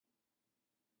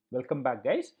Welcome back,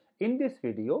 guys. In this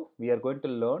video, we are going to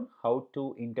learn how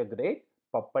to integrate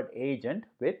Puppet agent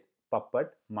with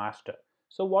Puppet master.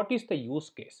 So what is the use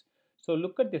case? So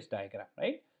look at this diagram,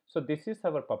 right? So this is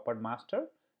our Puppet master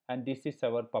and this is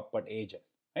our Puppet agent,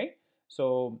 right?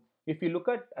 So if you look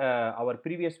at our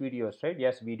previous videos, right?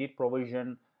 Yes, we did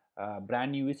provision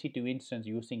brand new EC2 instance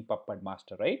using Puppet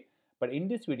master, right? But in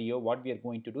this video, what we are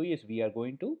going to do is we are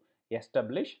going to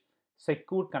establish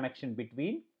secure connection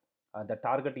between the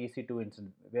target EC2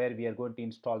 instance where we are going to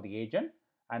install the agent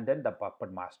and then the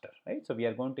Puppet master, right? So we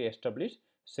are going to establish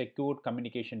secure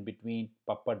communication between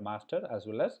Puppet master as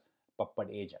well as Puppet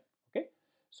agent, okay?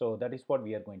 So that is what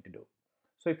we are going to do.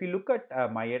 So if you look at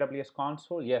my AWS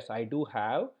console, yes, I do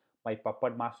have my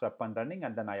Puppet master up and running,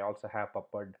 and then I also have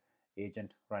Puppet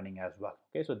agent running as well,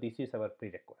 okay? So this is our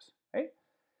prerequisite, right?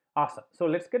 Awesome. So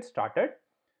let's get started.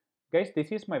 Guys,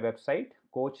 this is my website,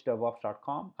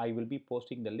 coachdevops.com. I will be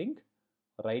posting the link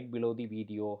right below the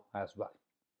video as well.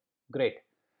 Great.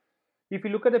 If you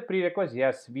look at the prerequisites,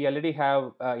 yes, we already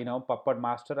have Puppet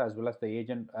master as well as the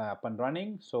agent up and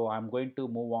running. So I'm going to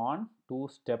move on to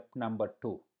step number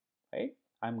 2, right?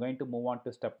 I'm going to move on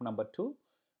to step number 2.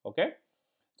 Okay.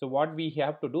 So what we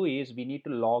have to do is we need to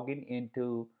log in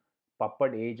into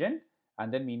Puppet agent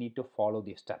and then we need to follow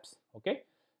these steps. Okay.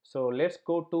 So let's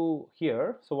go to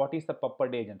here. So what is the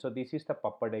Puppet agent? So this is the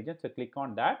Puppet agent. So click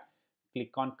on that,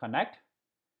 click on connect,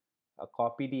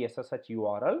 copy the SSH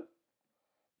URL,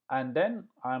 and then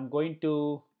I'm going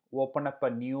to open up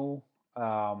a new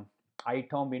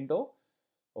item window.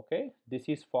 Okay, this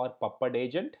is for Puppet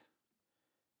agent,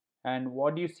 and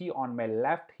what you see on my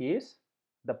left is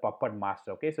the Puppet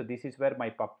master. Okay, so this is where my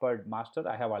Puppet master,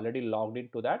 I have already logged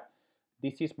into that.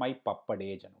 This is my Puppet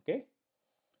agent. Okay,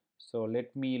 so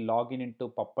let me log in into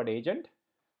Puppet agent.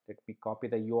 Let me copy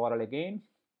the URL again,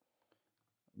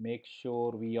 make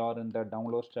sure we are in the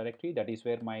downloads directory, that is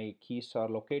where my keys are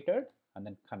located, and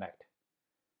then connect.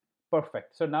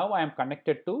 Perfect. So now I am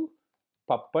connected to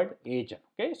Puppet agent.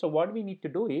 Okay, so what we need to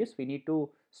do is we need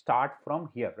to start from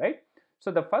here, right?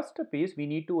 So the first step is we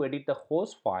need to edit the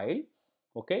host file,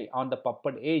 okay, on the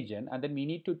Puppet agent, and then we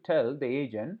need to tell the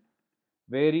agent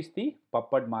where is the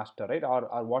Puppet master, right? Or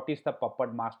what is the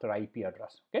Puppet master IP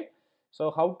address. Okay,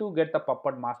 so how to get the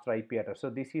Puppet master IP address? So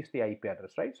this is the IP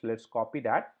address, right? So let's copy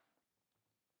that,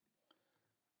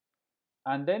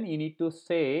 and then you need to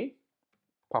say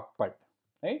Puppet,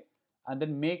 right? And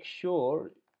then make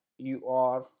sure you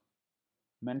are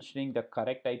mentioning the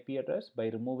correct IP address by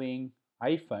removing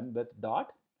hyphen with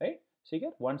dot, right? So you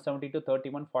get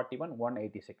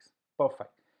 172.31.41.186.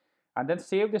 Perfect. And then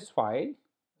save this file,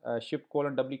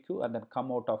 shift:/WQ, and then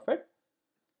come out of it.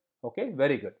 Okay,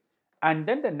 very good. And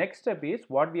then the next step is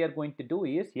what we are going to do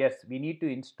is, yes, we need to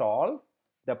install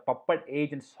the Puppet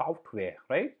agent software,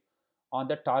 right, on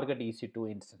the target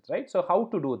EC2 instance, right? So how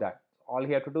to do that? All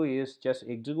you have to do is just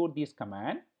execute this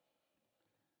command.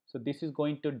 So this is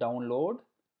going to download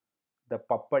the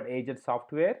Puppet agent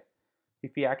software.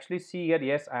 If you actually see here,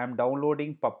 yes, I am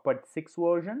downloading Puppet 6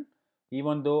 version,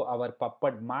 even though our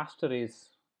Puppet master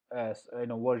is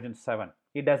version 7.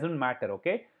 It doesn't matter,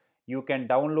 okay? You can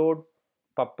download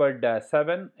Puppet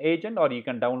 7 agent or you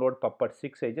can download Puppet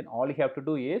 6 agent. All you have to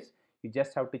do is you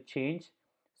just have to change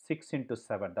 6 into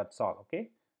 7. That's all,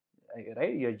 okay?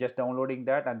 Right? You're just downloading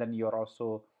that and then you're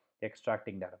also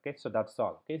extracting that, okay? So that's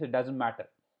all, okay? So it doesn't matter.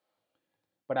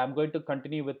 But I'm going to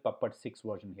continue with Puppet 6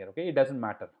 version here, okay? It doesn't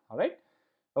matter, all right?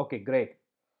 Okay, great.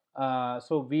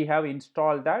 So we have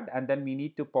installed that and then we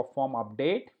need to perform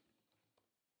update.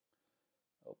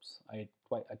 Oops, I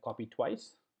copied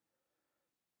twice.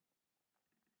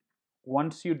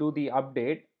 Once you do the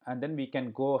update, and then we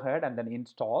can go ahead and then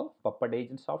install Puppet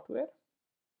agent software.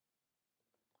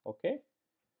 Okay,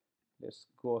 let's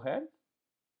go ahead.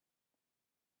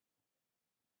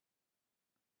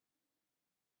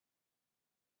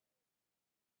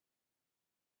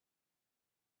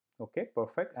 Okay,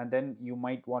 perfect. And then you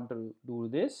might want to do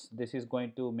this. This is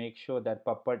going to make sure that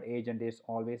Puppet agent is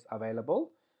always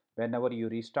available whenever you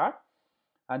restart.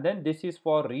 And then this is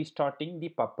for restarting the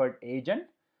Puppet agent.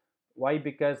 Why?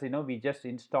 Because we just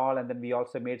install and then we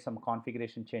also made some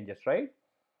configuration changes, right?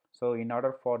 So in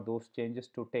order for those changes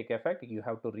to take effect, you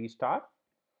have to restart.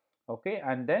 Okay,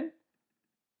 and then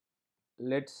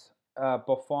let's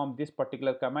perform this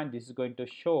particular command. This is going to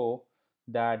show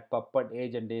that Puppet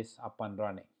agent is up and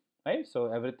running, right?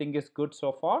 So everything is good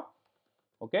so far.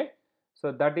 Okay,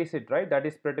 so that is it, right? That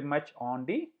is pretty much on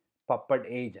the Puppet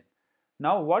agent.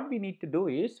 Now what we need to do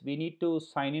is we need to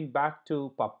sign in back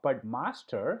to Puppet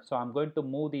master. So I'm going to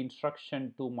move the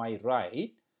instruction to my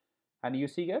right, and you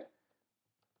see here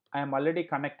I am already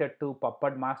connected to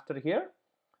Puppet master here.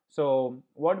 So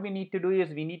what we need to do is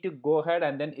we need to go ahead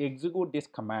and then execute this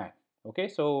command. Okay,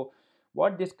 so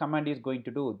what this command is going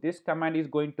to do, this command is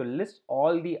going to list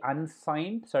all the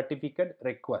unsigned certificate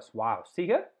requests. Wow, see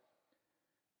here,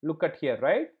 look at here,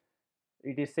 right?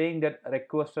 It is saying that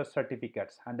requested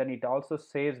certificates, and then it also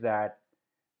says that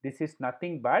this is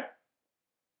nothing but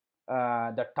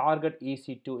the target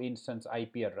EC2 instance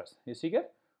IP address. You see here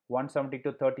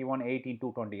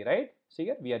 172.31.18.220, right? See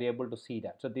here we are able to see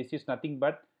that. So this is nothing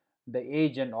but the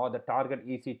agent or the target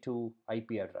EC2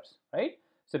 IP address, right?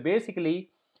 So basically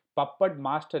Puppet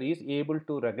master is able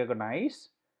to recognize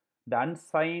the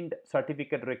unsigned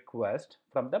certificate request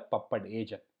from the Puppet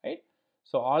agent, right?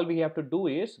 So all we have to do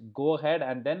is go ahead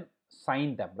and then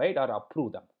sign them, right, or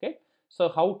approve them. Okay, so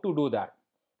how to do that?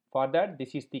 For that,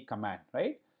 this is the command,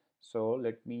 right? So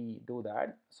let me do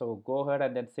that. So go ahead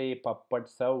and then say Puppet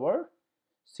server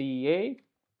ca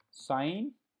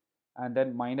sign and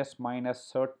then minus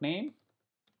cert name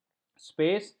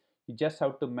space. You just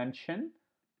have to mention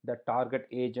the target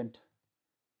agent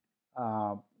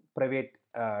uh, private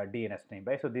DNS name,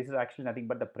 right? So this is actually nothing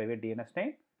but the private DNS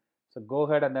name. So go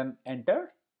ahead and then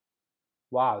enter.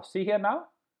 Wow, see here now.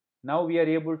 Now we are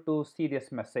able to see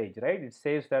this message, right? It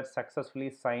says that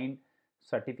successfully signed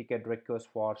certificate request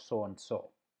for so and so,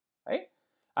 right?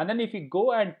 And then if you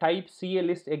go and type CA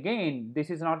list again, this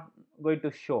is not going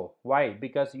to show. Why?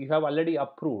 Because you have already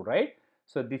approved, right?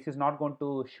 So this is not going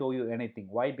to show you anything.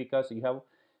 Why? Because you have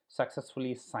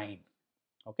successfully signed.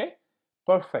 Okay,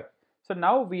 perfect. So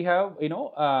now we have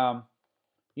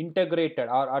integrated,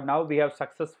 or now we have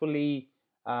successfully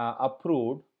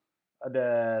approved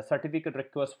the certificate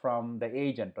request from the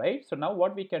agent, right? So now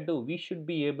what we can do, we should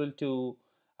be able to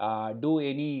do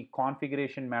any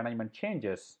configuration management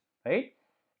changes, right,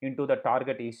 into the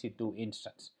target EC2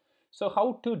 instance. So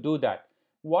how to do that?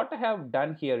 What I have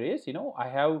done here is, I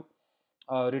have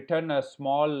written a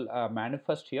small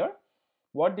manifest here.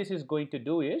 What this is going to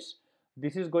do is,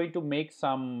 this is going to make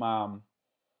some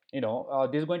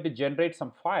this is going to generate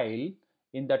some file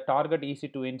in the target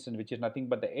EC2 instance, which is nothing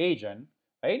but the agent,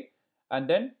 right? And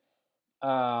then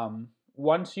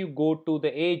once you go to the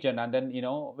agent, and then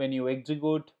when you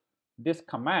execute this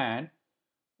command,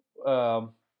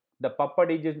 um, the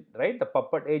Puppet agent, right? The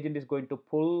Puppet agent is going to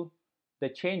pull the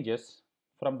changes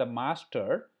from the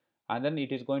master, and then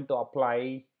it is going to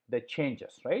apply the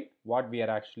changes, right? What we are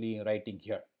actually writing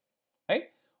here, right?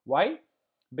 Why?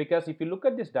 Because if you look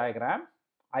at this diagram,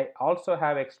 I also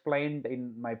have explained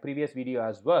in my previous video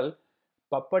as well.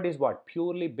 Puppet is what?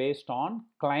 Purely based on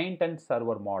client and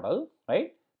server model,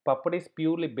 right? Puppet is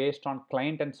purely based on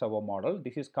client and server model.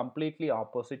 This is completely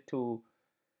opposite to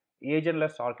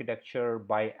agentless architecture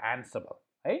by Ansible,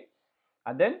 right?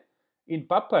 And then in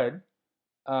Puppet,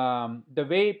 the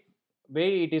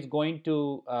way it is going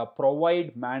to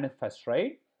provide manifest,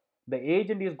 right? The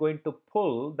agent is going to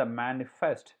pull the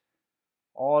manifest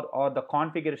or the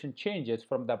configuration changes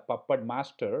from the Puppet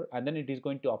master, and then it is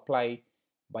going to apply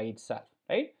by itself,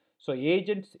 right? So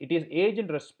agents, it is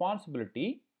agent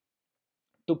responsibility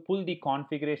to pull the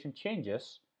configuration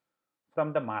changes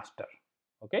from the master.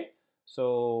 Okay,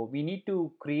 so we need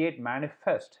to create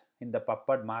manifest in the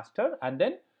Puppet master, and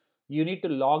then you need to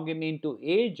log in into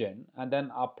agent and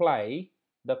then apply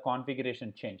the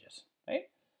configuration changes, right?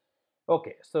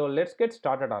 Okay, so let's get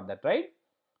started on that, right?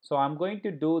 So I'm going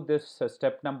to do this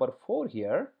step number 4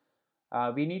 here.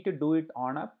 We need to do it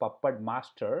on a Puppet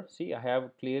master. See, I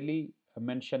have clearly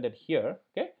mentioned it here.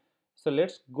 Okay, so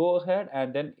let's go ahead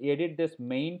and then edit this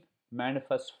main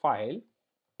manifest file.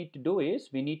 What we need to do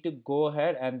is we need to go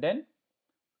ahead and then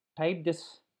type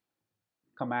this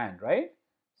command, right?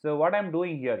 So what I'm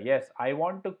doing here, yes, I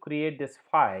want to create this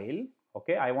file.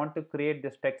 Okay, I want to create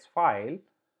this text file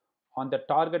on the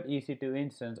target EC2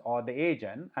 instance or the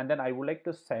agent, and then I would like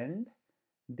to send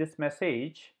this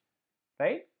message,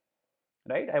 right?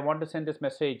 I want to send this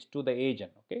message to the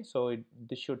agent. Okay, so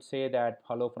this should say that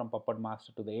hello from Puppet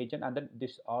master to the agent, and then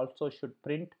this also should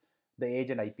print the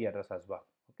agent IP address as well.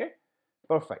 Okay,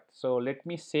 perfect. So let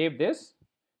me save this.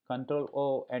 Control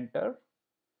O, enter.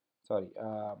 Sorry,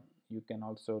 you can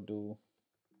also do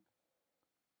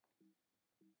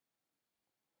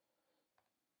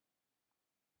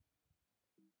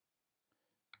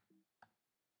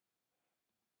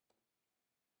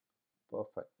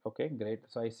perfect. Okay, great.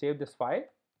 So I save this file,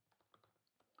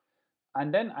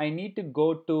 and then I need to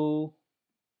go to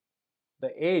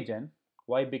the agent.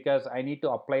 Why? Because I need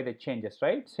to apply the changes,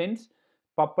 right? Since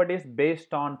Puppet is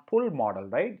based on pull model,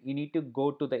 right? You need to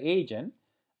go to the agent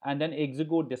and then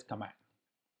execute this command.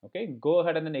 Okay, go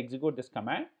ahead and then execute this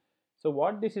command. So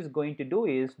what this is going to do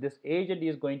is, this agent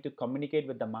is going to communicate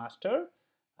with the master,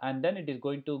 and then it is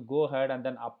going to go ahead and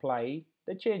then apply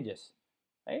the changes,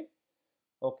 right?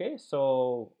 Okay,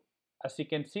 so as you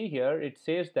can see here, it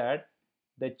says that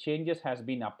the changes has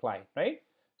been applied, right?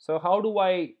 So how do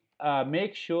I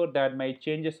make sure that my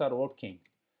changes are working?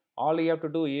 All you have to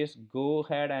do is go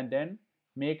ahead and then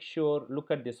make sure,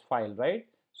 look at this file, right?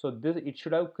 So this, it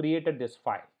should have created this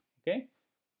file. Okay,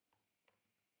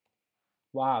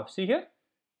 wow, see here,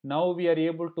 now we are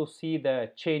able to see the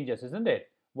changes, isn't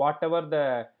it? Whatever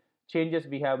the changes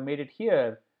we have made it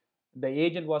here, the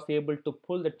agent was able to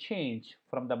pull the change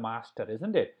from the master,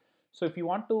 isn't it? So if you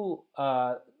want to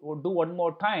do one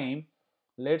more time,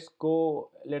 let's go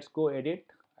edit.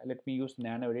 Let me use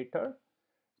nano editor.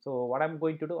 So what I'm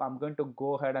going to do, I'm going to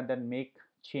go ahead and then make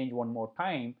change one more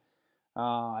time.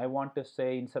 I want to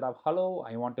say, instead of hello,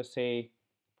 I want to say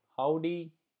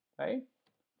howdy, right?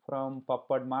 From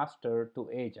Puppet master to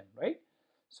agent, right?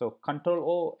 So Control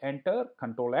O, enter,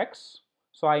 Control X.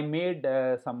 So I made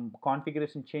some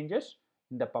configuration changes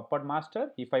in the Puppet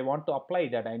master. If I want to apply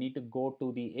that, I need to go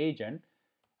to the agent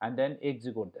and then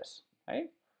execute this, right?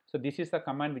 So this is the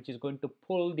command which is going to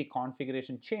pull the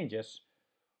configuration changes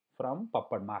from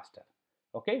Puppet master.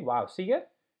 Okay, wow, see here,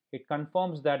 it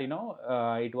confirms that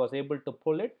it was able to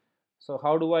pull it. So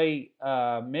how do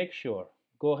I make sure?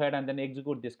 Go ahead and then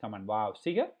execute this command. Wow,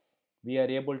 see here, we are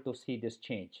able to see this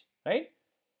change, right?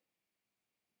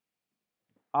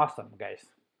 Awesome, guys,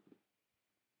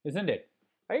 isn't it?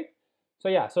 Right? So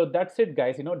yeah, so that's it,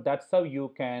 guys. That's how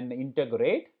you can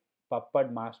integrate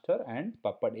Puppet master and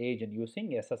Puppet agent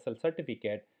using SSL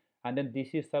certificate, and then this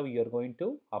is how you're going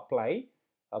to apply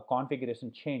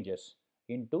configuration changes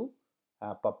into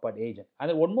Puppet agent. And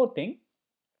then one more thing,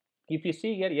 if you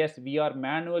see here, yes, we are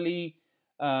manually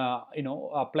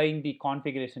applying the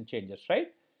configuration changes, right?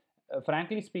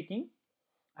 Frankly speaking,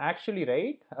 actually,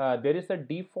 right, there is a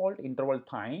default interval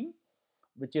time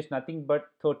which is nothing but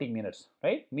 30 minutes,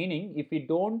 right? Meaning if you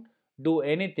don't do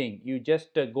anything, you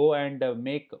just go and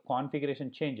make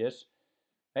configuration changes,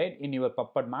 right, in your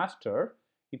Puppet master.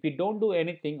 If you don't do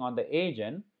anything on the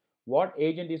agent, what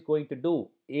agent is going to do?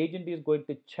 Agent is going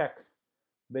to check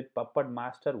with Puppet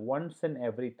master once in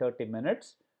every 30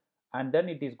 minutes, and then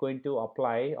it is going to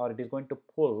apply, or it is going to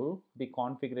pull the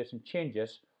configuration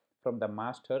changes from the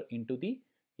master into the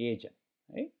agent,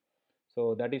 right?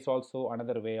 So that is also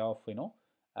another way of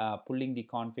pulling the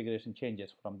configuration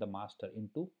changes from the master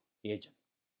into agent,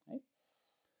 right?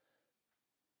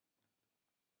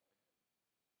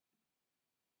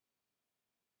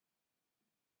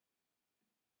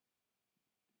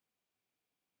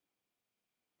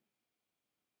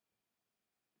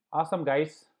 Awesome,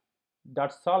 guys,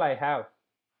 that's all I have.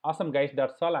 Awesome, guys,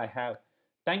 that's all I have.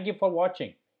 Thank you for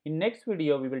watching. In next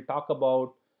video we will talk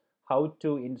about how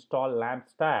to install lamp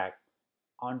stack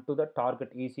onto the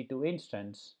target EC2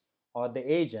 instance or the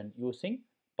agent using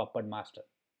Puppet master.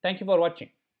 Thank you for watching.